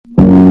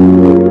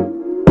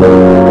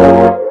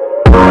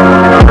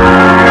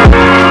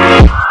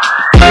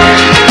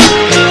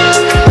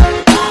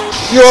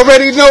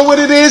know what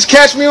it is.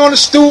 Catch me on the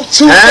stoop.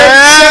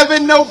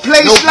 237, no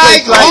place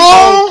like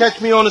home.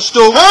 Catch me on the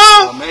stoop.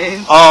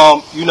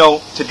 You know,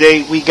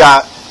 today we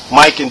got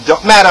Myq Don.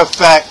 Matter of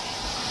fact,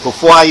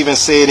 before I even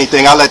say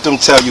anything, I'll let them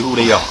tell you who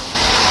they are.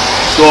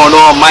 What's going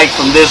on, Myq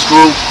from this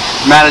group,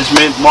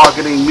 management,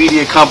 marketing,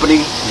 media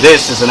company.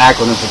 This is an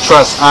acronym for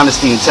trust,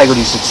 honesty,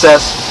 integrity,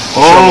 success. So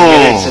we'll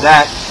get into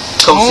that.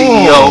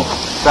 Co-CEO,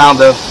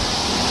 founder,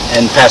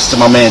 and pass it to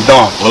my man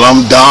Don. Well,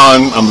 I'm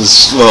Don. I'm the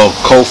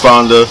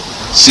co-founder,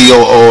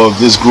 COO of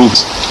this group,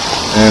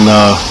 and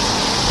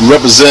we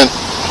represent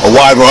a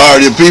wide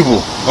variety of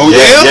people. Oh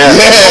yeah?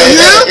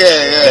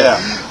 Yeah.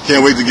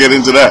 Can't wait to get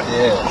into that.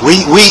 Yeah.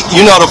 We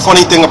you know, the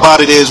funny thing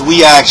about it is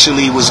we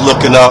actually was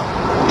looking up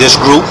this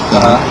group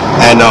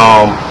and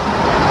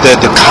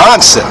the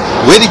concept.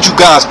 Where did you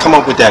guys come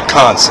up with that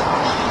concept?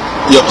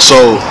 Yeah,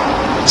 so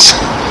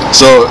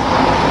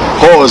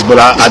pause, but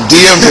I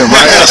DM'd him,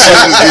 right? I sent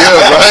his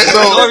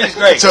DM,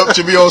 right? So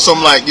to be on some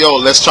like, yo,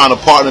 let's try to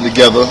partner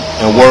together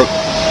and work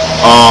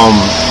a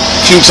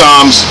few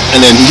times,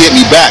 and then he hit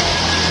me back.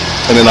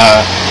 And then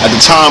at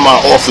the time, our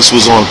office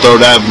was on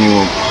 3rd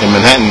Avenue in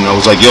Manhattan. I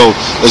was like, yo,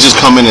 let's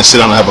just come in and sit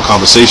down and have a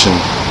conversation.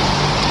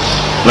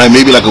 Like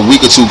maybe like a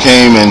week or two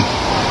came, and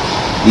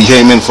we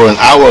came in for an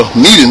hour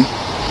meeting,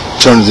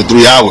 turned into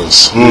 3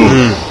 hours.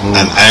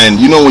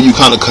 And you know when you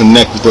kind of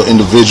connect with the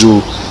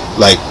individual,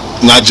 like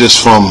not just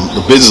from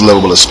the business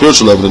level, but a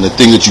spiritual level, and the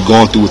things that you're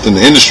going through within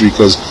the industry,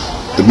 because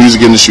the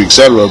music industry,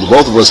 etc.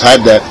 Both of us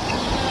had that,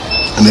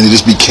 and then it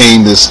just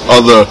became this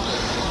other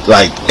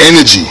like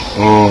energy.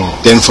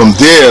 Then from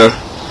there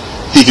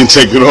he can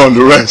take it on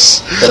the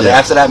rest. So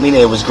after that meeting,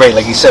 it was great.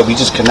 Like you said, we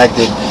just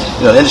connected.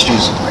 You know, the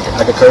industry's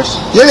I could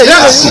curse. Yeah.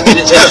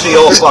 The industry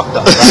all fucked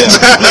up.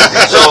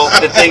 Right? So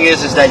the thing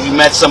is that you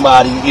met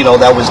somebody, you know,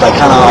 that was like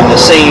kind of on the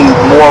same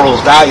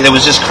morals, value. That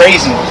was just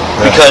crazy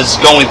because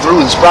going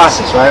through this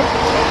process, right?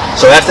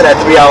 So after that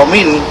 3-hour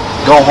meeting,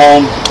 go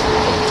home.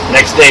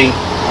 Next day,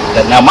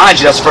 now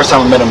mind you, that's the first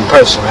time I met him in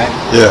person, right?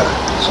 Yeah.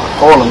 So I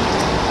call him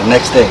the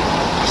next day.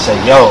 I say,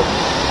 yo,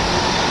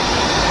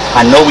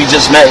 I know we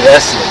just met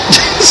yesterday.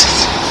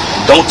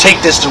 Don't take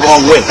this the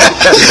wrong way.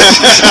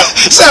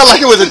 Sound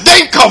like it was a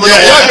date coming.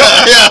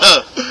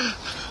 Yeah.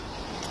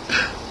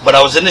 But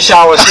I was in the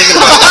shower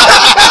thinking about it.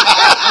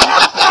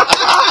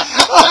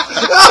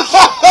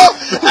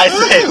 I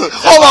said,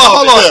 hold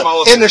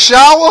on. In the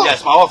shower?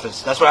 Yes, my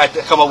office. That's where I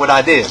come up with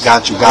ideas.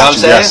 Got you. You know what I'm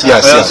saying?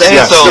 Yes.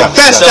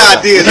 Best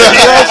ideas. You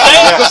know what I'm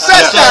saying?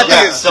 Best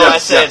ideas. So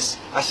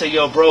I said,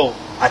 yo, bro,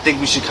 I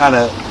think we should kind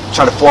of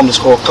try to form this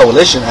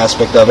coalition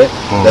aspect of it.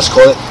 Let's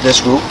call it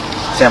this group.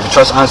 Stand for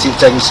trust, honesty,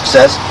 integrity,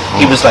 success.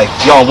 He was like,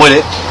 yo, I'm with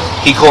it.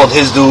 He called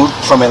his dude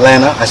from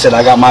Atlanta. I said,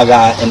 I got my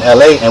guy in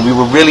LA. And we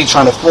were really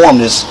trying to form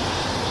this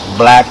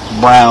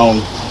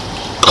black-brown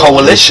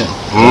coalition.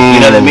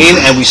 You know what I mean?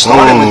 And we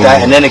started with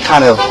that. And then it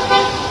kind of,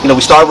 you know,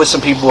 we started with some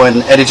people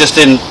and it just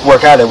didn't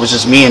work out. It was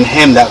just me and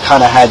him that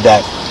kind of had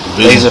that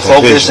laser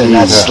focus. And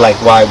that's like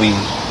why we,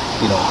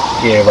 you know,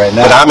 here right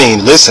now. But I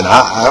mean, listen,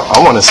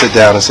 I want to sit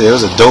down and say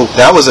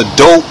that was a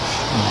dope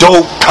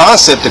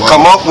concept to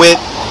come up with.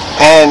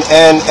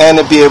 And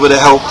to be able to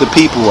help the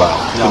people out,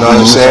 you know what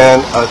I'm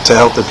saying? To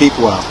help the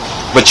people out.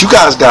 But you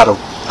guys got a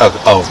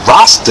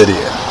roster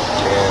there,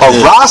 a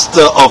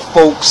roster of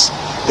folks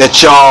that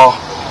y'all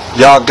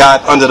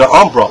got under the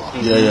umbrella.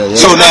 Yeah.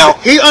 So now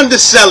he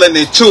underselling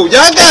it too.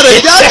 Y'all got a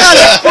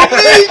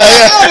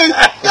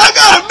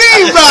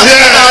mean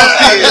roster out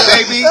there,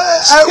 baby.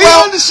 He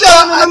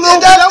underselling it a little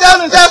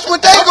bit. That's what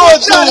they gonna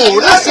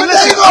do. That's what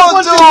they gonna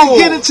do.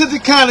 Get into the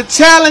kind of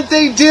talent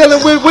they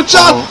dealing with. What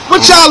y'all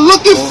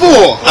looking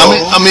for?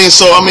 I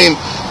mean,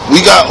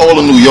 we got all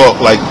of New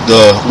York. Like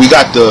we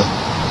got the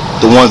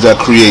ones that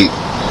create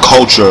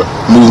culture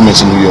movements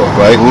in New York,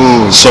 right?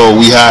 So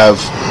we have.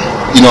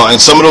 You know,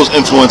 and some of those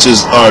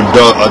influences are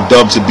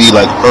dubbed to be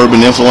like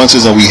urban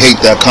influences, and we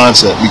hate that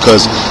concept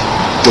because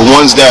the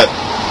ones that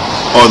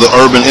are the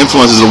urban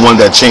influences are the ones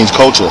that change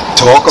culture.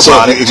 Talk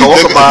about it. If you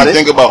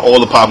think about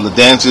all the popular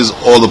dances,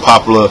 all the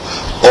popular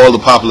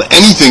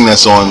anything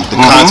that's on the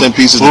content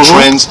pieces, the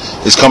trends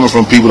is coming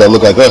from people that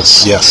look like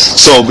us. Yes.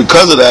 So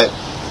because of that,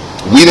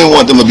 we didn't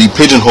want them to be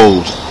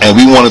pigeonholed, and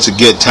we wanted to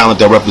get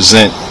talent that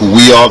represent who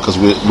we are because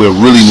we're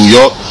really New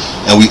York.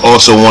 And we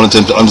also wanted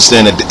them to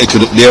understand that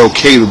they're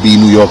okay to be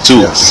New York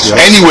too.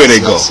 Anywhere they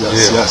go.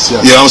 Yes.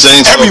 You know what I'm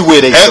saying? Everywhere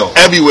they go.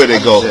 Everywhere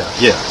they go.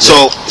 Yeah.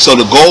 So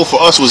the goal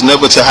for us was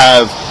never to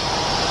have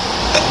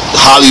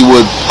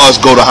Hollywood, us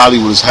go to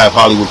Hollywood, is have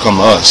Hollywood come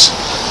to us.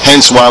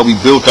 Hence why we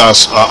built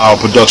our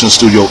production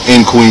studio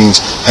in Queens.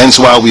 Hence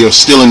why we are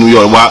still in New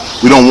York. Why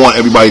we don't want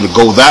everybody to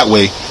go that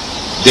way.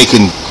 They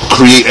can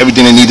create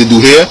everything they need to do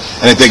here,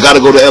 and if they got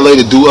to go to LA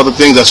to do other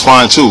things, that's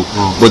fine too.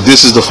 But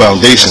this is the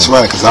foundation. That's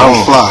right, because I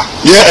don't fly.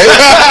 Yeah.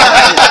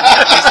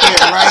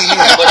 Right here.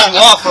 But you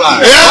are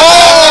flying.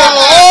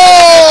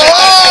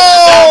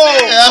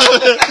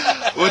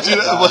 What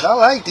I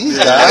like these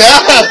guys.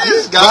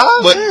 These guys.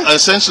 But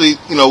essentially,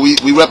 you know,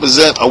 we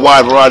represent a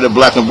wide variety of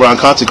black and brown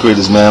content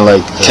creators, man.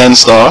 Like Ken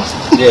Starr.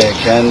 Yeah,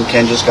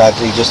 Ken just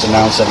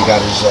announced that he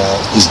got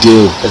his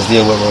deal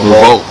with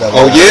Revolt.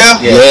 Oh yeah?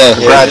 Yeah.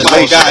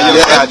 Congratulations.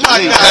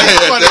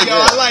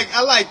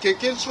 I like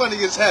it. It's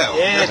funny as hell.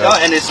 Yeah, no,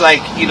 and it's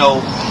like, you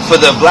know, for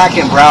the black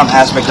and brown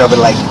aspect of it,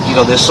 like, you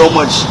know, there's so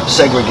much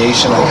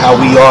segregation, like how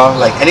we are,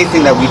 like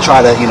anything that we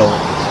try to, you know,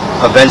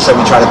 events that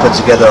we try to put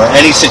together or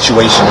any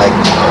situation, like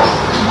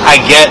I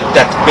get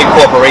that the big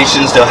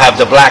corporations, they'll have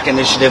the black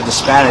initiative, the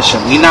Spanish,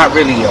 and we're not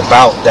really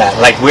about that.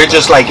 Like, we're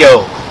just like,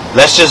 yo,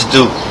 let's just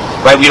do,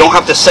 right? We don't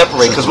have to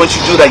separate, because once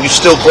you do that, you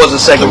still cause a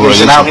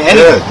segregation out here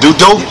anyway.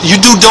 You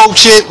do dope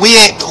shit, we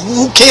ain't,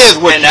 who cares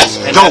what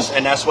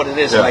and that's what it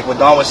is. Like what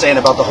Don was saying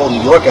about the whole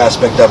New York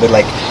aspect of it,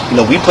 like, you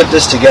know, we put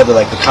this together,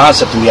 like the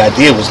concept and the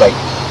idea was like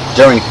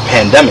during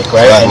pandemic,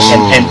 right?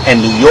 And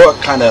New York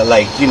kind of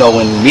like, you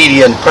know, in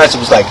media and press, it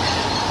was like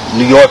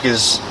New York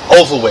is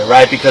over with,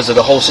 right? Because of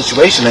the whole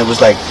situation. It was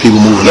like people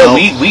moving out.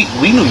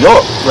 We New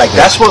York, like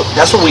that's what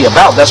we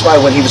about. That's why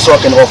when he was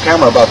talking off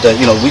camera about the,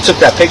 you know, we took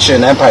that picture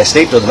in the Empire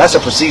State Building. That's a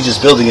prestigious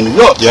building in New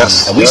York.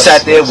 Yes. And we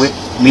sat there with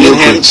me and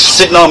him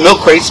sitting on milk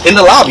crates in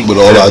the lobby with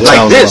all our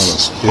like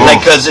this, like,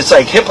 because it's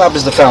like hip hop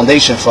is the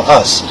foundation for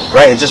us,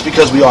 right? And just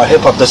because we are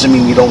hip hop doesn't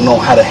mean we don't know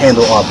how to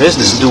handle our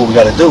business and do what we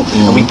got to do,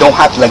 and we don't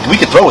have to, like, we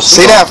could throw a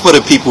say that for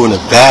the people in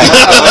the back.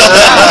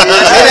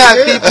 Say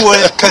that people,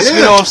 because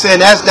you know what I'm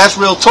saying, that's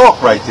real talk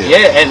right there.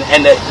 Yeah,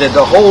 and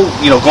the whole,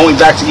 you know, going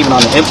back to even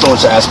on the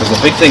influencer aspect, the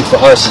big thing for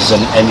us is,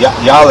 and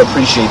y'all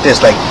appreciate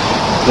this, like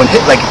when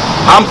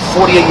I'm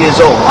 48 years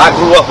old. I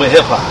grew up with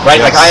hip hop, right?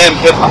 Yes. Like I am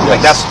hip hop.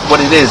 Like that's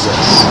what it is.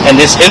 And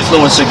this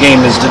influencer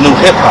game is the new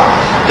hip hop.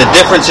 The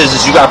difference is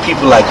you got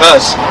people like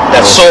us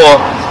that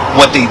saw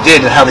what they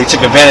did and how they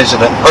took advantage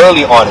of the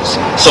early artists.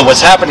 So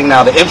what's happening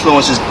now? The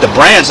influencers, the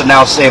brands are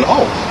now saying,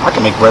 "Oh, I can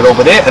make bread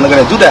over there," and they're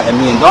gonna do that.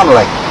 And me and Don are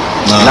like,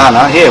 "Nah,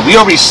 not here.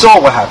 We already saw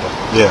what happened.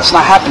 Yeah. It's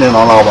not happening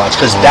on our watch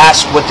because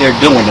that's what they're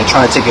doing. They're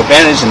trying to take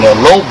advantage and they're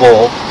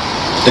lowball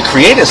the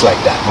creators like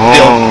that.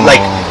 They'll,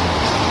 like."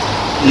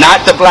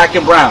 Not the black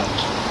and brown,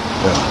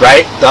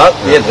 right?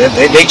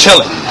 They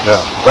chilling,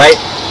 right?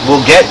 We'll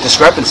get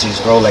discrepancies,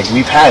 bro. Like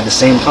we've had the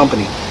same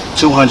company,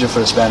 200 for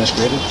the Spanish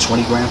creator,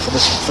 20 grand for the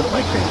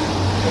white creator,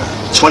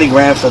 20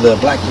 grand for the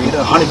black creator,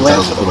 100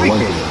 grand for the white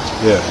creator.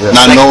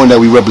 Not like, knowing that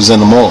we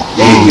represent them all.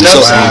 You know,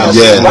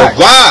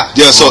 why?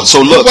 Yeah. So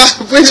look. It's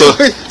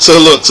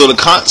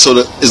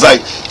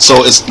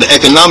the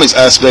economics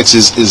aspects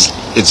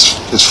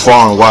is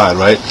far and wide,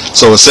 right?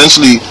 So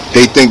essentially,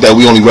 they think that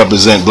we only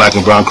represent black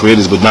and brown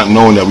creators, but not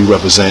knowing that we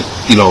represent,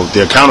 you know,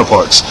 their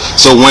counterparts.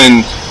 So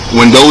when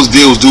those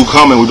deals do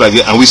come and we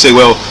say,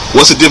 well,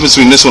 what's the difference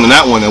between this one and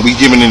that one? And we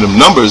giving them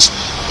numbers,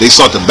 they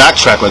start to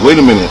backtrack. Like, wait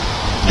a minute,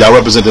 y'all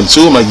represent them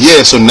too? I'm like,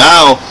 yeah. So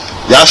now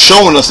y'all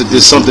showing us that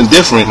there's something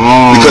different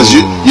because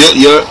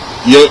you're.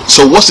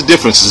 So what's the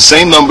difference? It's the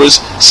same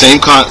numbers, same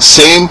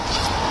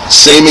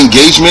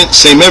engagement,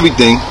 same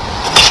everything,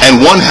 and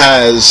one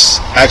has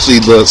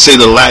actually the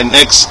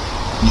Latinx.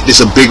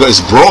 It's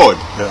broad.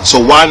 Yeah. So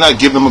why not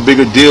give them a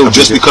bigger deal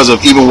just because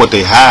of even what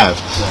they have?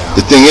 Yeah.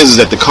 The thing is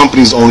that the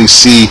companies only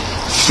see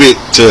fit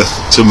to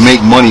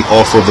make money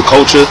off of the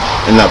culture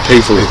and not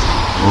pay for it.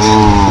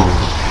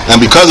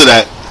 And because of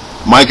that,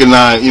 Myq and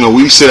I, you know,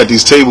 we sit at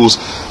these tables,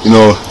 you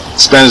know,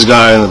 Spanish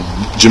guy and a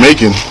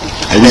Jamaican,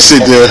 and we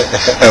sit there,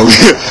 and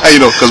you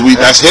know, because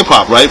that's hip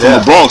hop, right, from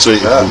the Bronx. So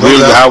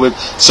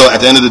so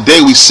at the end of the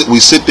day, we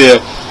sit there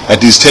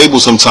at these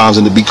tables sometimes,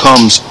 and it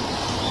becomes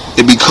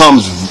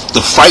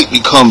the fight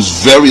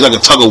becomes very like a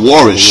tug of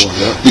war-ish,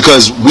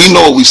 because we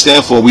know what we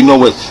stand for, we know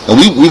what, and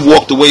we've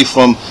walked away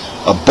from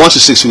a bunch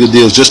of six-figure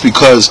deals just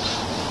because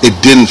it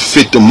didn't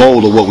fit the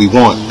mold of what we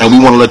want, and we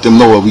want to let them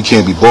know that we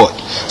can't be bought.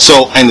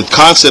 So, and the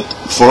concept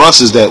for us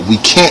is that we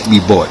can't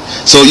be bought.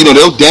 So, you know,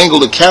 they'll dangle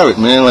the carrot,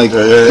 man. Like,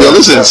 yo,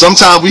 listen,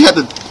 sometimes we have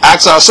to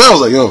ask ourselves,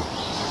 like, yo,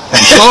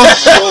 you know what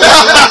I'm saying?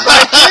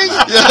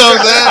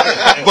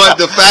 But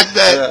the fact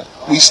that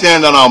we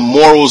stand on our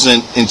morals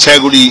and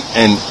integrity,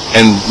 and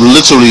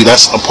literally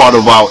that's a part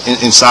of our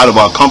inside of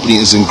our company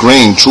is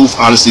ingrained. Truth,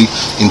 honesty,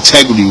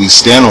 integrity. We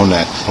stand on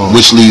that,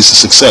 which leads to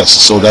success.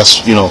 So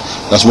that's, you know,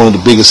 that's one of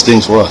the biggest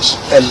things for us.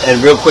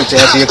 And real quick to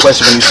answer your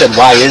question, when you said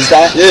why is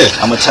that?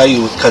 I'm gonna tell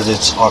you, because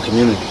it's our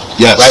community.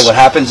 Yes. Right. What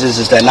happens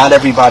is that not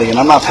everybody, and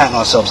I'm not patting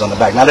ourselves on the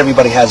back. Not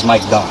everybody has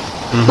Myq Don,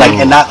 like,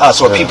 and not us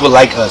or people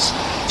like us.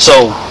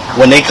 So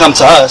when they come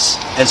to us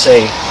and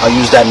say, I'll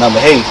use that number,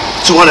 hey,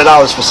 $200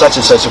 for such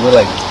and such, and we're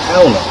like,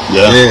 hell no.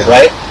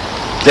 Right?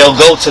 They'll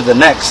go to the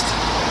next,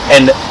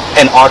 and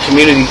our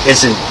community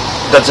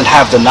doesn't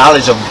have the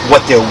knowledge of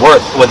what they're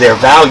worth or their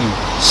value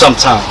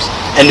sometimes,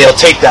 and they'll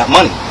take that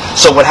money.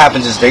 So what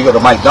happens is they go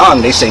to Myq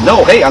Don and they say,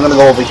 no, hey, I'm gonna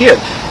go over here.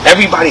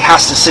 Everybody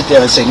has to sit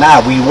there and say,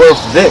 nah, we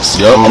worth this.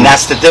 And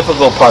that's the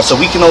difficult part. So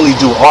we can only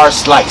do our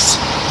slice,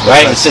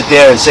 right? And sit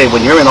there and say,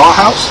 when you're in our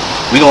house,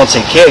 we're gonna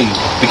take care of you,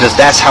 because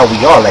that's how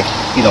we are. Like,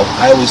 you know,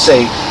 I always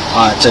say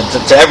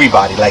to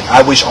everybody, like,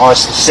 I wish our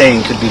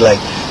saying could be like,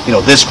 you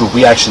know, this group,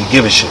 we actually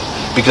give a shit.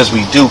 because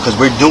we do, because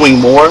we're doing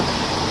more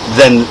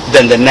than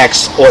the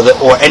next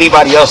or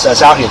anybody else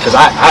that's out here, because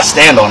I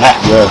stand on that.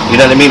 You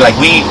know what I mean? Like,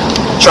 we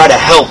try to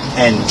help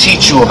and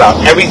teach you about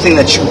everything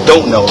that you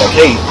don't know. Like,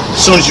 hey,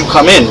 as soon as you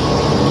come in,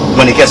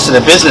 when it gets to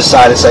the business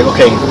side, it's like,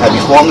 okay, have you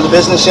formed the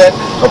business yet?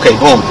 Okay,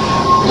 boom.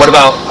 What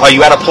about, are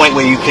you at a point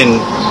where you can,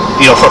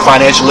 you know, for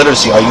financial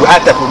literacy, are you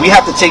at that? But we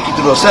have to take you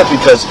through those steps,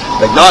 because,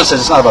 like Don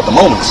says, it's not about the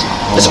moments.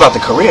 It's about the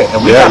career.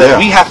 And we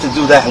have to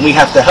do that, and we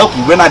have to help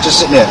you. We're not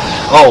just sitting there,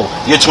 oh,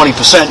 you're 20%,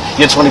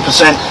 you're 20%,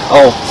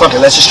 oh, fuck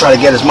it, let's just try to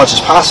get as much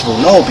as possible.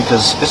 No,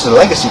 because this is a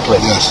legacy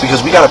play.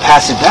 Because we got to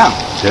pass it down.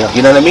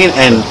 You know what I mean?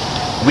 And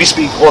we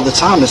speak all the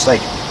time. It's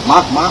like,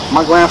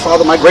 my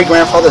grandfather, my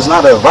great-grandfather is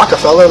not a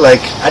Rockefeller. Like,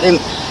 I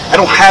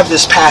don't have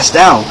this passed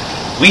down.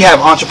 We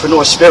have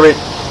entrepreneur spirit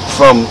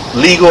from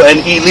legal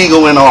and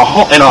illegal in our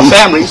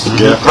families,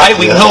 right?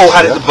 We know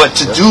how to, but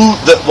to do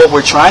what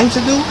we're trying to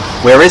do,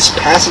 where it's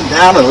passing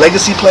down a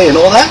legacy play and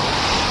all that,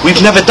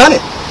 we've never done it.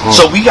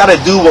 So we got to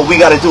do what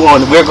we got to do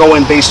on. We're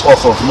going based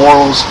off of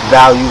morals,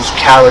 values,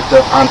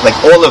 character, like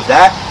all of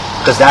that,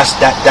 because that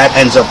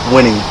ends up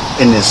winning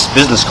in this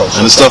business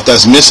culture. And the stuff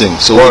that's missing.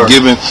 So we're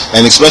giving,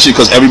 and especially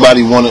because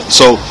everybody wanted.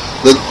 So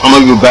I'm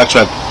gonna even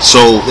backtrack.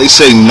 So they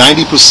say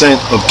 90%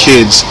 of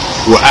kids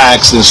were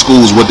asked in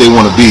schools what they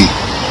want to be.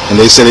 And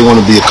they say they want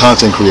to be a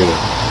content creator.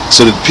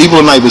 So that people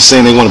are not even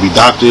saying they want to be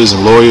doctors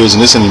and lawyers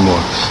and this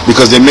anymore,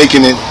 because they're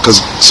making it, because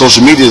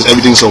social media is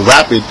everything so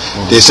rapid.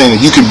 They're saying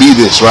that you can be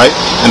this, right?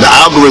 And the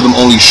algorithm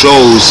only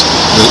shows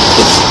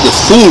the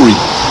foolery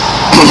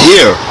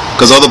here,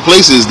 because other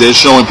places they're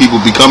showing people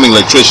becoming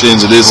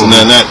electricians and this and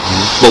that.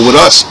 But with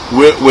us,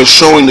 we're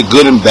showing the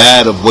good and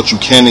bad of what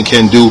you can and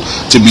can't do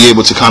to be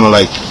able to kind of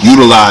like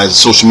utilize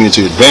social media to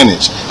your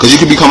advantage. Because you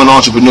can become an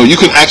entrepreneur. You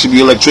can actually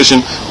be an electrician,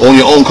 own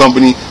your own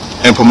company,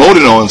 and promote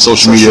it on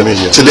social media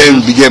to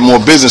then get more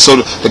business.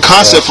 So the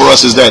concept for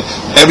us is that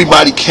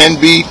everybody can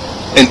be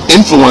an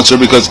influencer,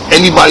 because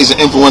anybody's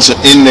an influencer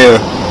in their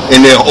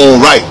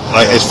own right.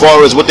 Like, as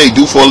far as what they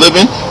do for a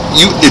living,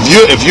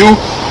 if you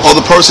are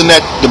the person that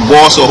the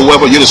boss or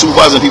whoever, you're the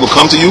supervisor, and people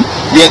come to you,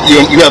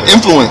 you have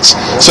influence.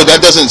 So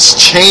that doesn't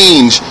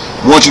change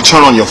once you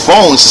turn on your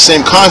phone. It's the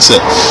same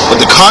concept. But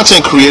the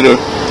content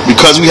creator,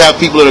 because we have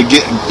people that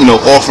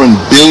are offering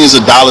billions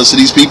of dollars to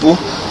these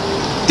people,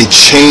 it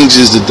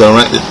changes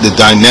the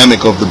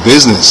dynamic of the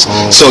business.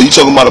 So you're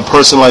talking about a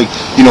person like,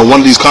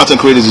 one of these content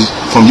creators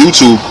from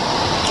YouTube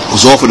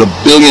was offered $1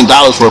 billion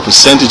for a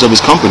percentage of his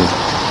company.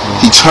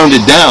 He turned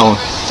it down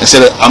and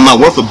said, I'm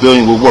not worth $1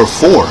 billion, we're worth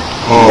 $4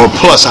 or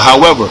plus,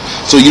 however.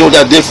 So what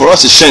that did for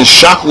us is send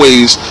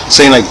shockwaves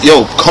saying like,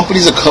 yo,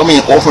 companies are coming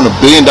and offering $1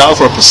 billion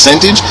for a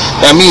percentage.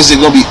 That means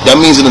in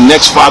the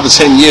next 5 to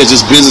 10 years,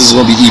 this business is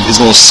going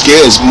to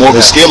scale, it's more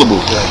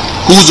scalable.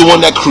 Who's the one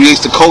that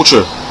creates the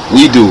culture?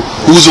 We do.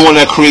 Who's the one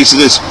that creates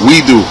this? We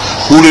do.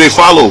 Who do they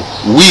follow?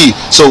 We.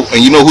 So, and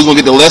you know who's gonna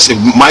get the less?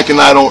 If Mike and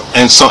I don't,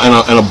 and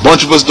a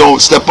bunch of us don't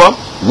step up,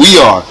 we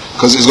are,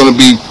 because it's gonna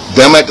be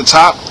them at the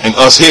top and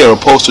us here,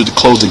 opposed to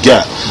close the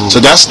gap.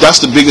 So that's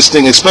the biggest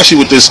thing, especially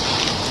with this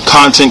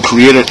content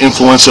creator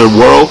influencer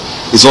world.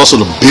 Is also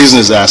the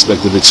business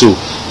aspect of it too.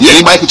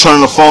 Anybody can turn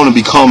on the phone and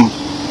become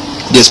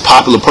this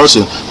popular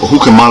person, but who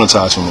can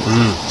monetize from it?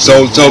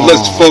 So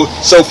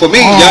for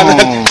me,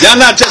 y'all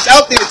not just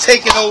out there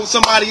taking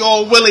somebody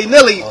all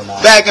willy-nilly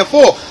back and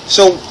forth.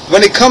 So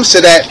when it comes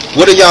to that,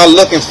 what are y'all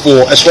looking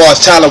for as far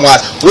as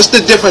talent-wise? What's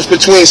the difference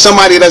between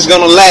somebody that's going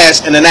to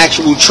last and an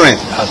actual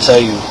trend? I'll tell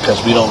you,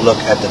 because we don't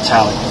look at the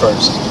talent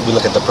first. We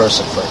look at the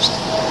person first.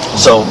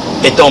 So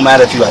it don't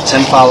matter if you got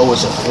 10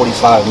 followers or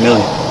 45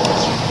 million.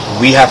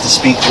 We have to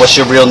speak, what's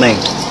your real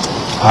name?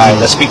 All right,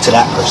 let's speak to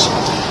that person.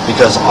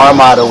 Because our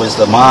motto is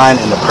the mind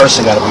and the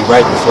person got to be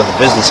right before the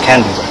business can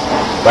be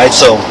right.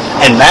 So,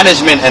 and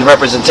management and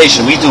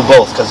representation, we do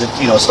both, because it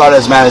started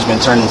as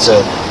management, turned into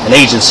an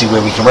agency where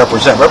we can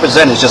represent.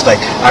 Represent is just like,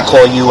 I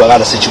call you, I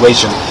got a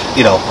situation,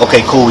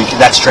 okay, cool,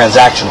 that's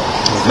transactional.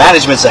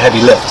 Management's a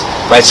heavy lift,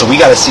 right? So we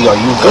got to see, are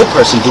you a good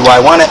person? Do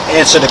I want to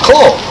answer the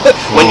call?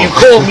 When you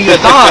call me or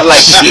Don,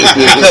 like,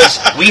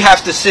 because we have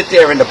to sit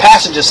there in the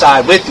passenger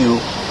side with you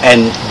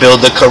and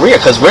build the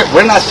career, because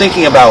we're not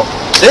thinking about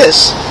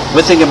this.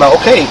 We're thinking about,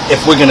 okay,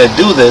 if we're going to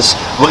do this,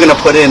 we're going to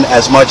put in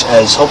as much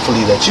as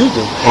hopefully that you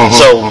do.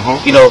 So,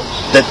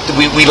 that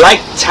we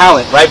like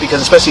talent, right? Because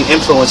especially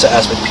influencer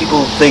aspect,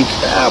 people think,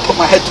 put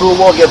my head through a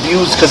wall, get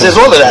views, because there's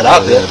all of that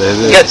out there.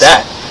 Get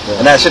that.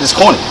 And that shit is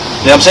corny.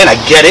 You know what I'm saying? I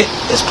get it.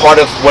 It's part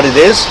of what it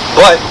is.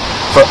 But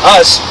for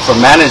us, for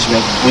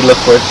management, we look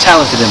for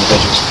talented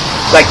individuals.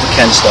 Like the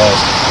Ken Stars,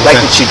 like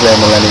the Chiclea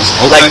Millennials,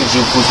 like the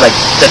Jukus, like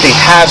that they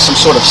have some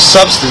sort of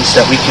substance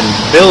that we can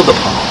build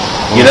upon.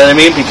 You know what I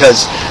mean?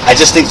 Because I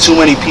just think too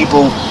many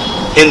people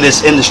in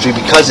this industry,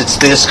 because it's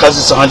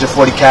 140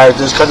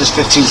 characters, because it's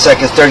 15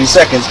 seconds, 30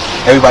 seconds,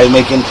 everybody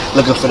looking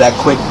for that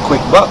quick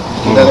buck.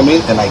 You know what I mean?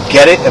 And I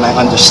get it and I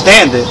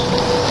understand it,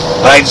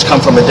 but I just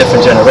come from a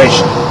different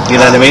generation. You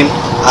know what I mean?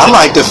 I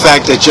like the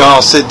fact that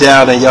y'all sit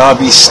down and y'all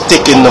be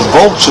sticking the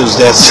vultures.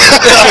 That's sticking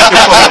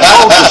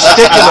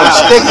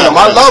them.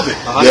 I love it.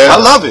 I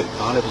love it.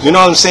 You know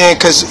what I'm saying?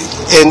 Because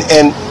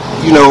and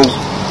you know,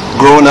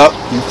 growing up,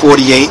 you're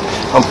 48,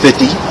 I'm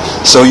 50,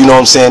 so you know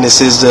what I'm saying.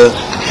 This is the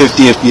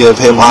 50th year of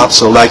hip hop.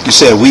 So like you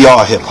said, we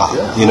are hip hop.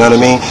 You know what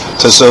I mean?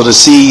 So to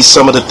see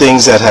some of the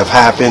things that have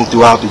happened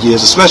throughout the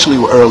years, especially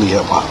with early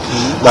hip hop,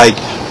 like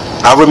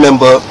I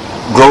remember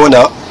growing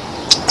up,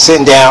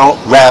 sitting down,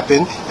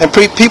 rapping, and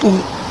people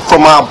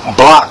from my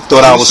block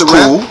thought I was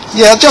cool.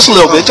 Yeah, just a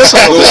little bit, just a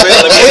little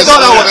bit. They thought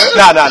I was,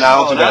 I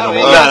don't do that.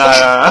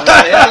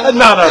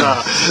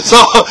 No. So,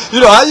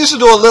 you know, I used to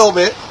do a little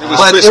bit,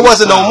 but it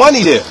wasn't no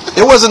money there.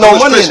 It wasn't no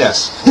money in that.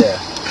 Yeah.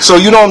 So,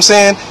 you know what I'm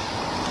saying?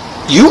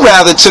 You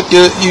rather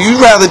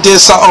did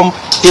something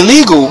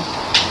illegal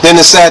than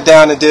to sat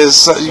down and did,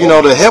 you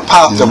know, the hip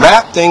hop, the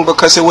rap thing,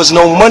 because there was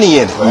no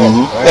money in it.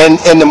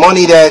 And the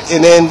money that,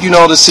 and then, you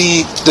know, to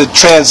see the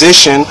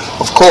transition,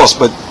 of course,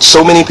 but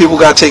so many people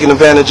got taken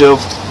advantage of.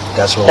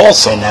 That's what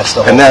also, and that's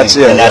the whole thing.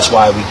 Yeah, and that's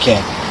why we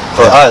can't.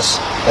 For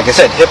us, like I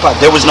said, hip hop,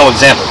 there was no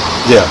example.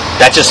 Yeah.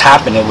 That just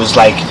happened. It was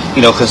like,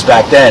 you know, because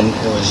back then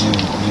it was you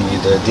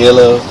either a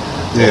dealer,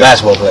 a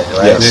basketball player,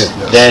 right? Yes.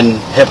 Then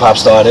hip hop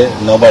started,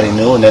 nobody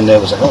knew, and then there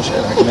was like, oh shit,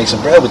 I can make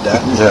some bread with that.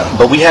 Yeah.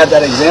 But we have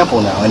that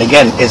example now, and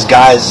again, it's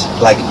guys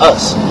like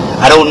us.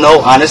 I don't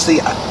know,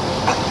 honestly.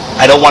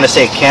 I don't want to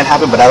say it can't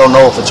happen, but I don't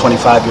know if a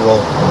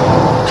 25-year-old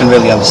can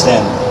really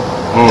understand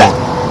that.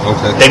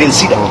 Okay. They didn't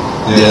see that.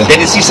 Yeah. They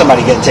didn't see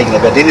somebody getting taken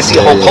advantage. They didn't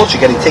see a whole culture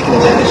getting taken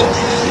advantage of.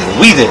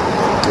 We did.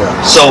 Yeah.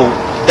 So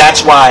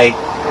that's why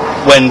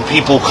when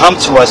people come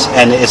to us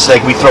and it's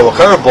like we throw a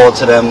curveball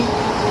to them,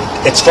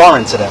 it's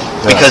foreign to them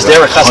because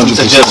they're accustomed 100%.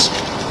 To just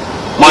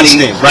money,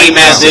 email,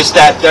 this,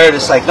 that, third.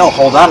 It's like, no,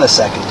 hold on a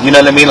second. You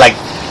know what I mean? Like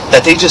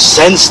that they just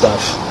send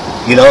stuff.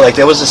 You know, like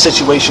there was a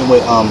situation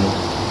with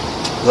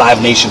Live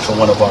Nation for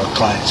one of our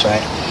clients,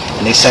 right?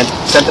 And they sent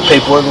the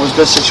paperwork. It was a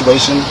good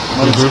situation.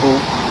 Money was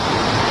cool.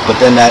 But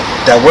then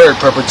that word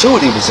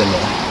perpetuity was in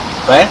there,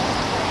 right?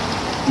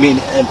 I mean,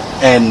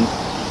 and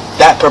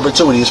that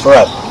perpetuity is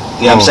forever.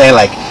 You know what I'm saying?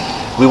 Like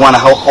we want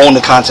to own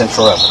the content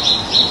forever.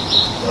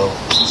 So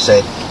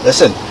said,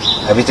 listen,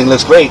 everything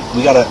looks great.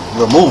 We gotta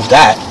remove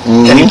that.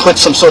 And he put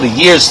some sort of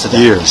years to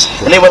that.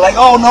 And they were like,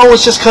 oh no,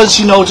 it's just because,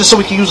 you know, just so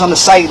we can use on the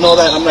site and all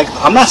that. I'm like,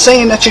 I'm not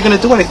saying that you're gonna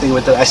do anything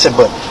with it. I said,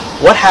 but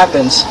what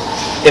happens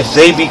if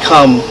they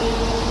become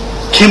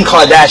Kim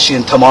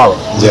Kardashian tomorrow?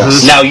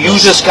 Yes. Now you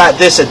just got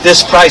this at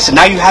this price, and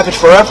now you have it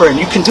forever, and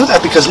you can do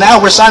that because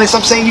now we're signing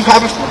something saying you have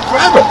it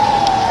forever.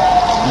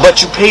 But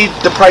you paid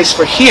the price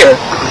for here.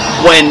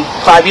 When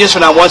 5 years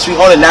from now, once we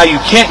own it, now you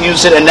can't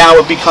use it, and now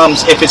it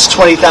becomes, if it's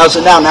 20,000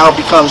 now it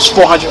becomes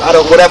 400,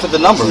 whatever the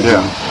number is.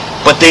 Yeah.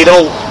 But they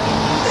don't.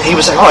 He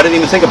was like, oh, I didn't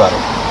even think about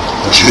it.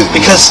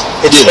 Because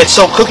it's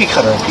so cookie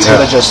cutter. People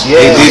are just he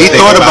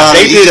thought about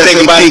it. He didn't think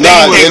about it.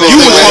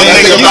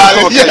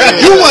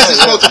 You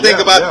wasn't supposed to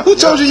think about it. Who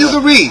told you you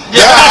could read?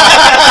 Yeah.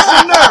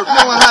 That's nerve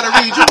knowing how to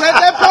read. You read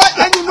that part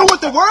and you knew what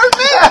the word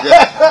meant.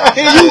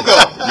 Here you go.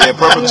 Yeah,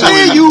 perpetuity.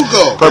 Here you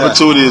go.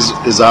 Perpetuity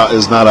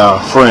is not our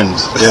friend.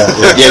 Yeah.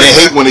 They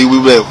hate when we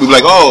be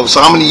like, oh,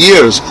 so how many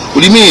years? What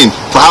do you mean?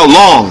 For how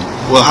long?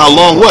 Well, how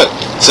long? What?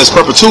 It says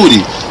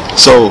perpetuity.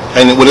 So,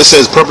 and when it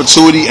says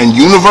perpetuity and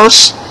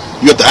universe,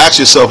 you have to ask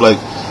yourself, like,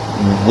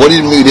 what do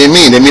you mean? They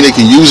mean they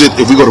can use it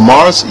if we go to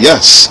Mars?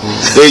 Yes.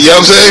 You know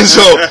what I'm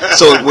saying?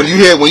 So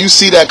when you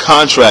see that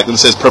contract and it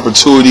says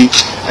perpetuity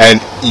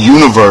and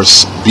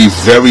universe, be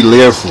very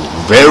leerful,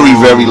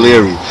 very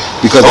leery,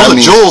 because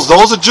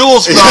those are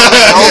jewels, fellas.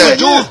 Those are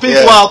jewels,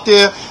 people out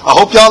there. I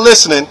hope y'all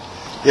listening.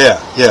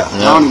 Yeah.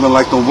 I don't even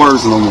like the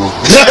words no more.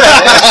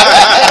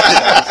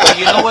 So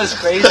you know what's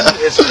crazy?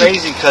 It's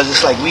crazy because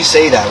it's like we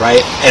say that, right?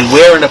 And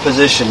we're in a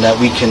position that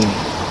we can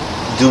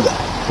do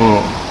that.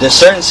 There's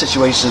certain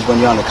situations when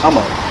you're on the come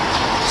up,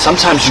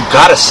 sometimes you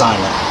gotta sign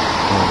up.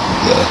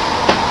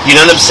 You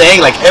know what I'm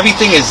saying? Like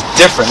everything is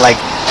different. Like,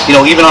 you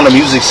know, even on the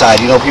music side,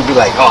 you know, people be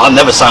like, oh, I'll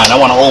never sign. I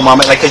want to own my,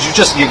 like, because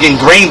you're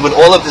ingrained with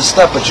all of this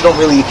stuff, but you don't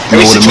really,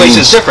 every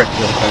situation is different.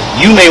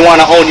 You may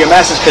want to own your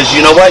masters because you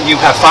know what? You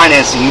have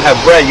financing, you have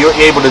bread, you're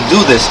able to do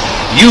this.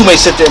 You may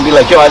sit there and be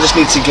like, yo, I just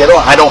need to get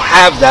on. I don't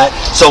have that,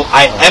 so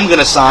I am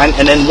going to sign.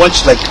 And then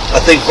once, like,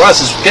 a thing for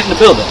us is get in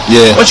the building.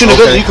 Yeah. Once you're in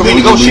the building, you can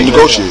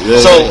renegotiate.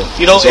 So,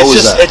 you know,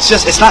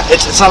 it's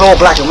not all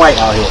black and white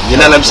out here.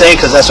 You know what I'm saying?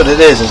 Because that's what it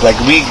is. It's like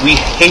we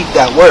hate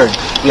that word.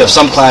 We have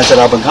some clients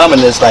that are becoming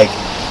this, like,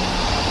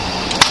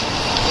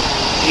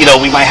 you know,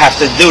 we might have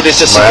to do this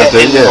just to get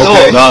in the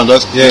door. No,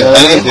 that's,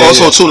 and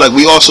also too, like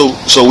we also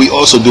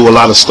do a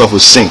lot of stuff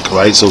with sync,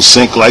 right? So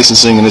sync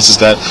licensing and this is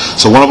that.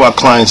 So one of our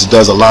clients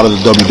does a lot of the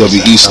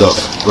WWE stuff,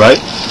 right?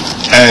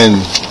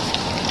 And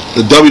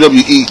the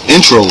WWE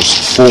intros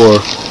for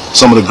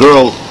some of the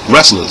girl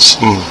wrestlers,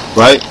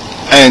 right?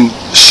 And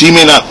she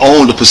may not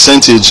own the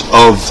percentage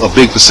of a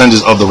big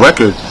percentage of the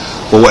record,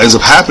 but what ends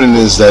up happening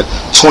is that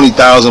 20,000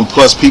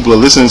 plus people are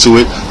listening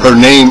to it. Her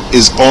name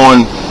is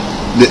on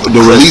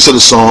the release of the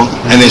song,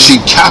 and then she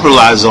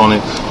capitalizes on it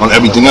on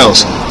everything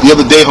else. The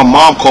other day her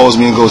mom calls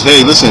me and goes,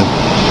 hey, listen,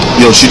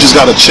 you know, she just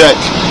got a check,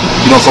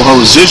 you know, from her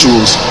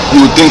residuals.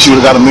 You would think she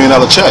would have got $1 million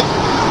check.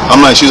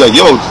 I'm like, she's like,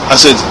 yo, I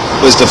said,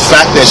 was the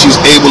fact that she's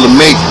able to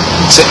make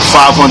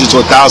 $500 to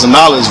 $1,000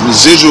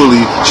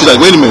 residually. She's like,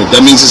 wait a minute,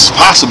 that means it's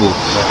possible.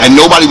 And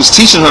nobody was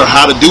teaching her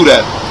how to do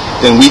that.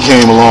 Then we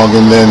came along,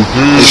 and then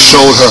it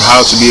showed her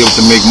how to be able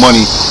to make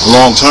money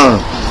long term.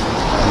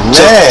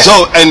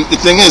 So, and the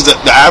thing is that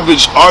the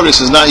average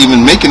artist is not even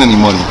making any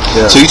money.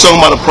 So you're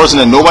talking about a person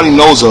that nobody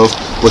knows of,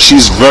 but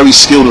she's very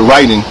skilled at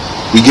writing.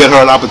 We get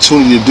her an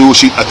opportunity to do.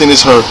 I think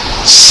it's her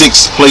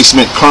 6th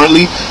placement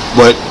currently,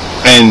 but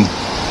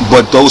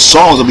those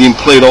songs are being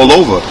played all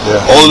over.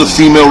 All of the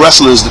female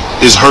wrestlers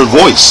is her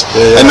voice,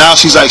 and now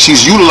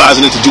she's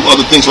utilizing it to do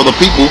other things for other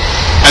people,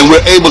 and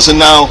we're able to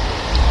now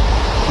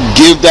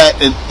give that,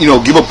 and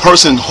give a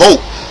person hope.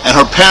 And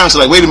her parents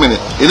are like, wait a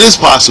minute, it is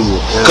possible,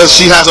 because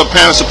she has her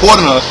parents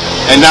supporting her,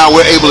 and now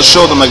we're able to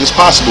show them like it's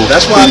possible.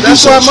 That's why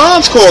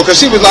Mom's called, because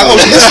she was like, oh,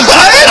 this is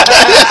playing?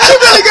 She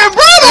really get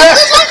brought on.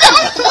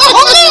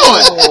 Hold on.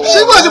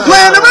 She wasn't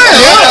playing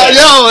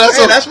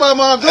around. That's why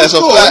Mom does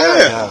cool.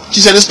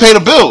 She said, let's pay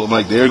the bill. I'm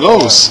like, there it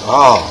goes.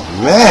 Oh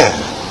man,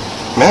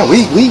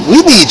 we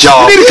need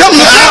y'all. We need to come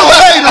to the show.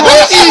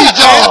 We need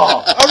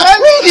y'all. All right,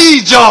 we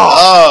need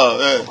y'all.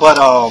 But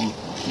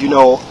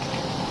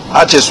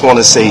I just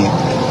want to say,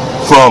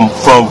 from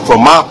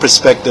my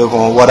perspective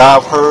on what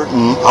I've heard,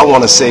 I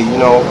want to say,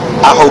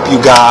 I hope you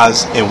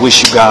guys and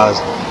wish you guys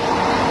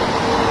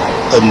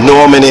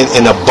enormous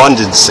and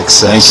abundant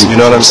success. You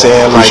know what I'm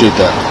saying? Appreciate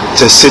that.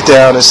 To sit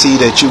down and see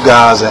that you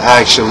guys are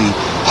actually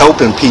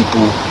helping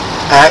people,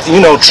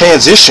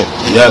 transition.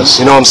 Yes.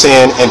 You know what I'm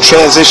saying? And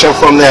transition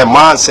from that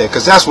mindset,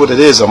 because that's what it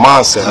is, a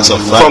mindset. That's a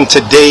fact. From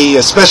today,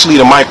 especially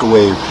the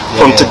microwave,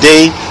 from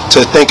today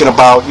to thinking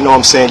about,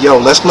 yo,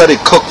 let's let it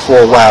cook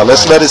for a while.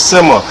 Let's let it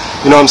simmer.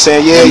 You know what I'm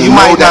saying? Yeah, you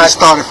might not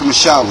started from the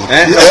shower.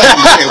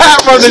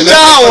 From the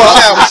shower.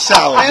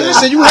 Man,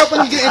 listen, you helping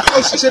them getting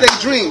closer to their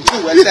dream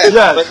too. At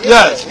that.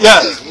 Yes.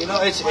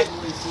 Always.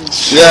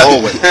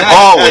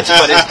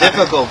 But it's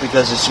difficult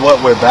because it's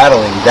what we're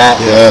battling. That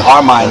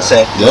our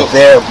mindset,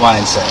 their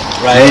mindset,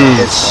 right?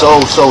 It's so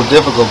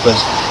difficult, because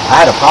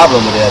I had a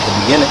problem with it at the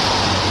beginning.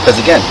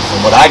 Because again,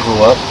 from what I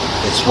grew up,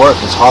 it's work,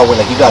 it's hard work.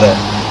 Like you gotta,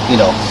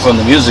 from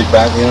the music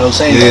back, you know what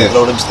I'm saying? You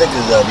throw them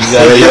stickers up. You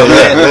gotta,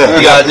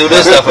 you gotta do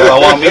this stuff. If I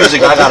want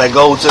music, I gotta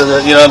go to the,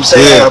 you know what I'm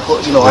saying? I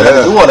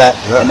gotta do all that.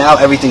 And now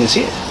everything is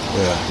here.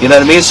 You know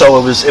what I mean? So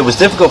it was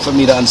difficult for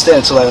me to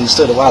understand until I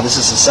understood that, wow, this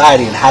is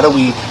society, and how do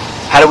we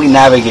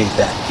navigate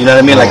that? You know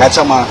what I mean? Like I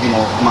tell my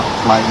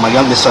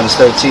youngest son is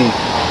 13,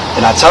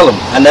 and I tell him,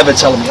 I never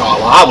tell him,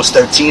 I was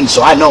 13,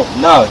 so I know.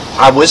 No,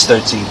 I was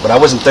 13, but I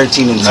wasn't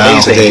 13 in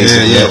today's days.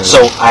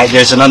 So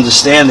there's an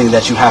understanding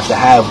that you have to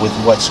have with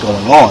what's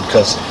going on,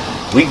 because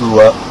we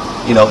grew up,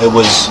 it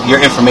was, your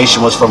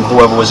information was from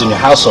whoever was in your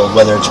household,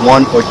 whether it's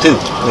 1 or 2.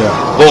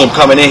 Boom,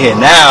 coming in here.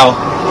 Now,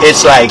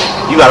 it's like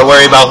you got to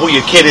worry about who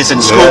your kid is in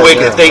school with,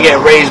 if they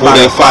get raised by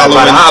the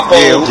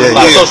iPhone,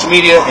 by social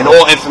media, and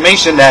all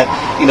information that,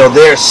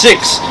 they're 6,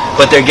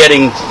 but they're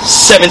getting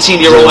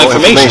 17-year-old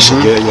information.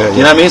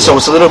 You know what I mean? So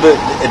it's a little bit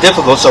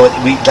difficult. So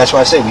that's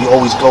why I say we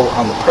always go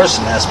on the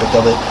person aspect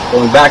of it.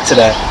 Going back to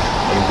that,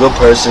 are you a good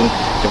person?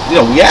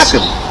 We ask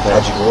them,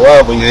 how'd you grow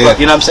up? You know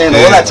what I'm saying?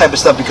 All that type of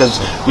stuff, because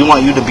we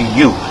want you to be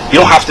you. You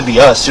don't have to be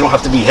us. You don't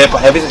have to be hip.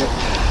 Everything.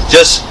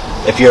 Just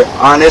if you're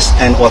honest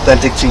and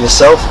authentic to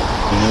yourself,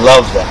 we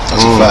love that.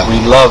 That's a fact. We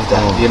love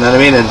that. You know what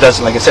I mean? And it doesn't,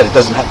 like I said, you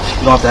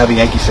don't have to have a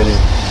Yankee fitted.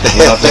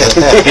 You know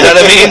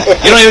what I mean?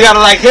 You don't even gotta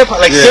like hip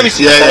hop. Like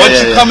seriously, once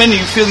you come in and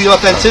you feel the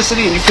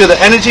authenticity and you feel the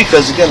energy,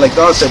 because again, like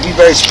Don said, we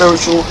very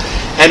spiritual,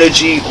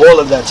 energy,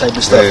 all of that type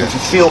of stuff. If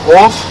you feel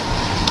off,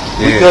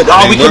 we good.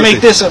 We can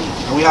make this, and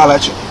we holler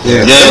at you.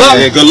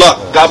 Good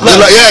luck. God bless.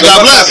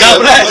 God bless.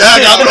 God bless.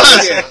 God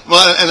bless.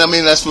 Well, and I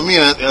mean, that's for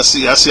me. And I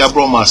see. I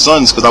brought my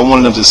sons because I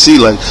wanted them to see,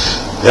 like,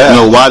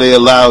 why they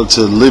allowed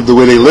to live the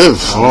way they live.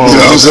 You know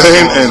what I'm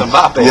saying? And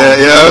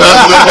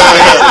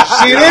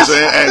see this?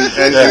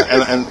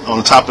 And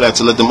on top of that,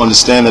 to let them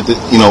understand that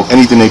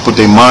anything they put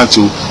their mind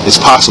to is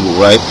possible,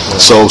 right?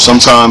 So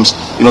sometimes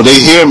they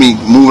hear me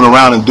moving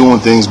around and doing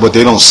things, but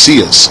they don't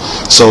see us.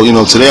 So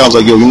today I was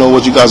like, yo, you know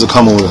what? You guys are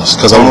coming with us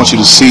because I want you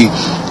to see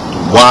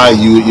why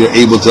you're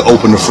able to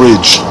open the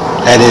fridge.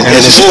 And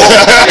it's full.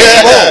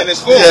 And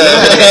it's full. You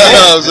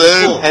know what I'm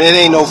saying? And it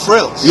ain't no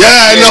frills. Yeah,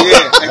 I know.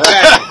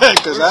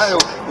 Exactly.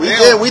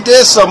 Because we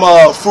did some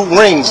fruit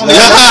rings. They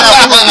got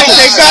none of that.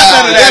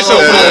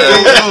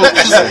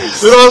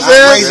 You know what I'm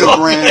saying? Razor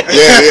brand.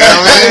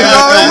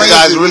 You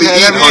guys really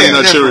eat Honey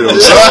Nut Cheerios.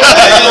 They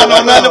don't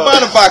know nothing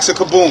about a box of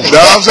Kaboom. You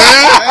know what I'm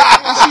saying?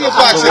 I see a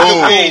box of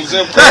Kabooms.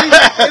 They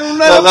don't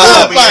know nothing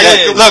about a box of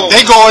Kaboom. Look,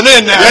 they going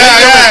in now.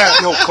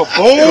 Yeah. Yo,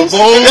 Kaboom.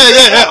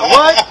 Yeah.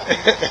 What?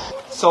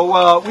 So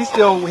we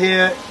still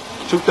here,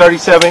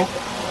 237.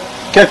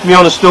 Catch me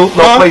on the stoop,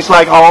 no place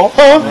like home.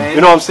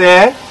 You know what I'm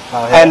saying?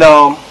 And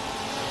the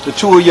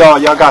two of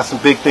y'all got some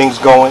big things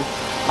going.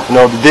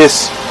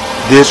 This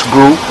this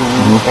group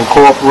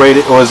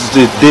incorporated, or is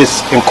it this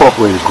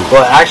incorporated group?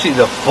 Well, actually,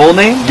 the full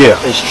name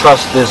is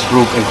Trust This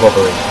Group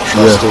Incorporated.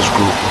 Trust This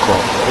Group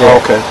Incorporated. Yeah.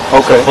 Okay.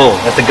 That's full.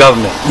 That's the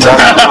government.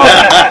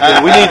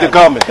 Yeah, we need the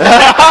government. We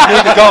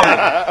need the government.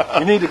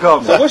 We need the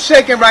government. So what's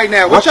shaking right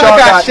now? What y'all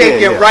got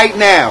shaking right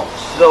now?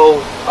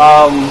 So,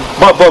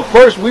 but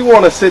first we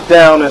want to sit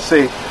down and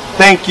say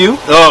thank you.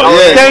 Oh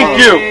yeah. Thank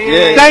you.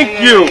 Yeah. Thank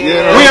you.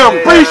 Yeah. We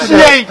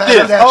appreciate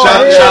this.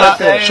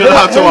 Shout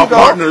out to our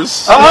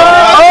partners.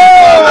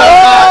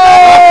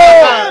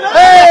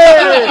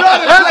 Hey,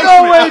 that's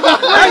always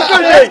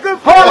that's good.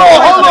 Hold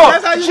on.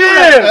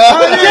 Cheers.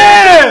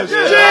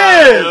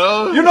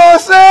 You know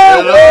what I'm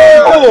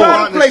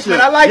saying?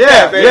 Placement. I like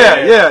that,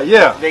 man.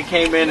 Yeah. They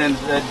came in and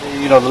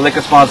the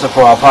liquor sponsor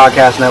for our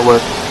podcast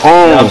network. You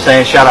know what I'm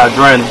saying? Shout out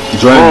Dren.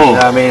 You know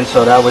what I mean?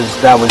 So that was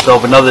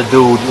dope. Another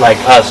dude like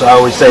us. I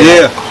always say,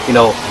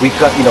 we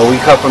cut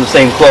from the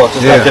same cloth,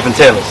 just like different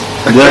tailors.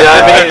 You know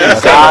what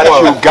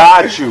I mean?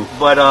 Got you.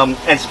 But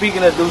and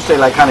speaking of Duce,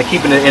 like kind of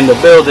keeping it in the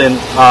building,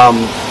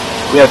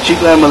 we have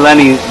Chica and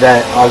Melanie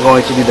that are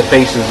going to be the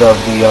faces of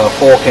the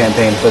fall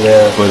campaign for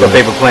the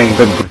Paper Plane.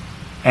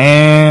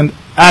 And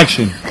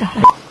action.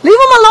 Leave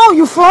him alone.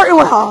 You flirting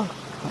with her.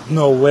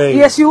 No way.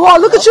 Yes, you are.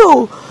 Look at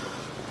you.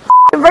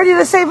 Ready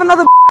to save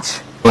another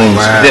bitch.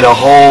 Wow. Did a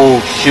whole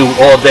shoot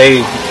all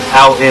day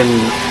out in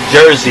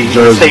Jersey.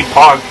 State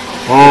Park.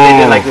 They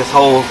did like this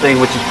whole thing,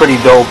 which is pretty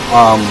dope.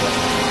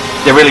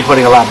 They're really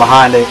putting a lot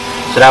behind it.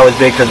 So that was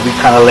big because we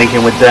kind of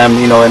linking with them,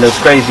 and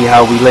it's crazy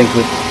how we linked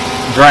with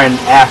Dren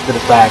after the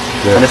fact.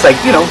 And it's like,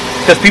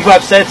 because people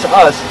have said to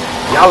us,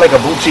 y'all like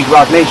a boutique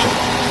rock nation.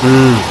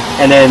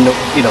 And then,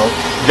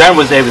 Dren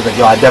was there, was like,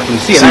 yo, I definitely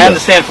see it. And I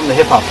understand from the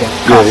hip hop concept,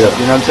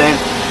 you know what I'm saying?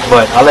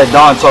 But I'll let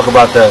Don talk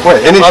about the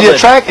energy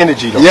attract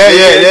energy though. Yeah.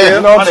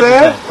 You know what I'm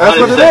saying? That's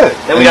what it is.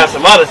 Then we got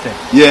some other things.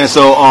 Yeah,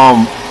 so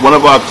one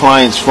of our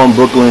clients from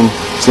Brooklyn,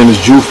 his name is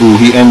Jufu,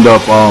 he ended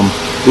up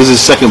this is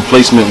his second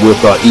placement with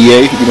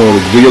EA,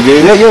 the video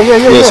game.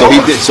 Yeah. So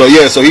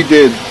he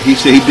did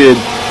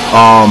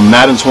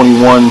Madden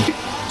 21.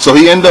 So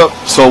he ended up.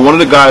 So one of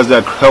the guys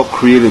that helped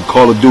created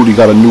Call of Duty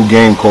got a new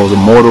game called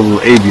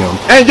Immortal Avium.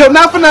 And yo,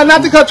 not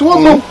to cut you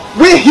off,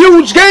 we're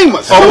huge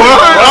gamers. Oh,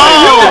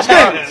 huge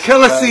gamers.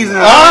 Killer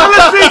season.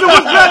 Killer season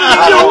was better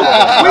than you.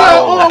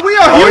 We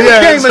are huge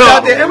gamers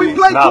out there, and we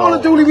play Call of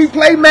Duty. We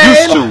play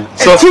Madden,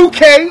 and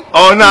 2K.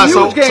 Oh no,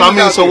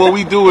 so what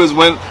we do is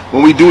when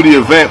we do the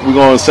event, we're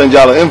gonna send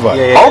y'all an invite.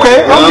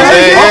 Okay.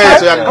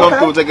 So y'all can come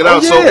through and check it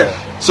out.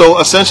 So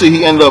essentially,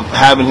 he ended up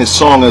having his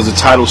song as the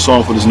title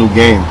song for this new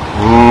game,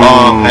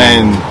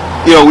 and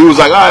we was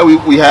like, all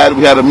right, we had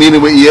a meeting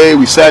with EA.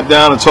 We sat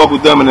down and talked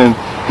with them, and then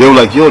they were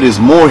like, yo, there's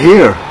more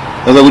here.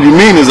 I was like, what do you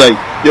mean? It's like,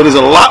 yo, there's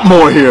a lot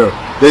more here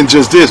than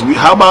just this.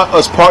 How about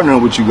us partnering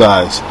with you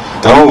guys?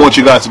 And we want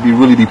you guys to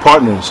really be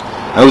partners.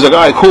 And I was like, all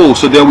right, cool.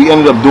 So then we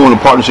ended up doing a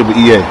partnership with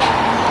EA.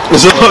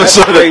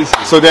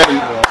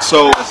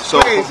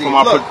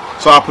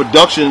 Our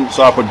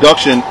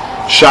production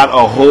shot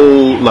a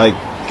whole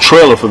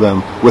trailer for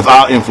them with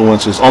our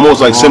influences, almost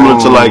like similar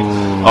to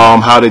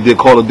how they did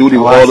Call of Duty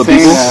with all the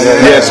people.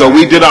 So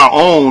we did our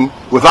own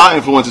with our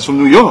influences from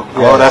New York.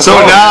 Now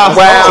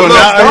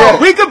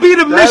we could be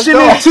the mission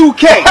in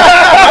 2K.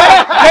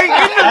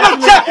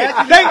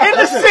 They in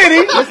the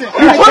city.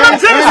 You pull up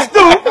to the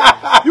stoop.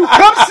 You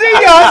come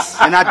see us,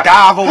 and I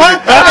dive over.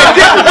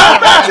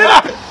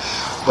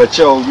 But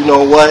yo, you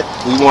know what?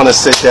 We want to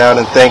sit down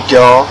and thank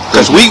y'all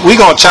because we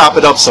gonna chop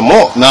it up some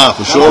more. Nah,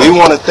 for sure. We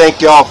want to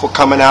thank y'all for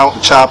coming out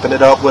and chopping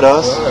it up with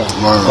us.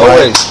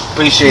 Always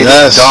appreciate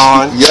it,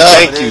 Don.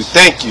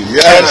 Thank you.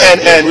 Yes.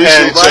 And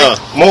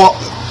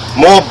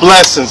more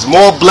blessings. You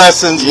know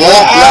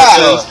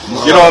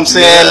what I'm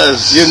saying?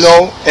 Yes.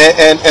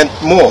 And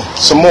more,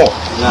 some more.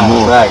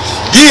 Facts.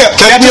 Yeah,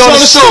 catch me on the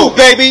show,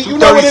 baby. You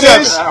know what it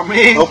is.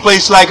 No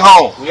place like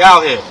home. We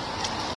out here.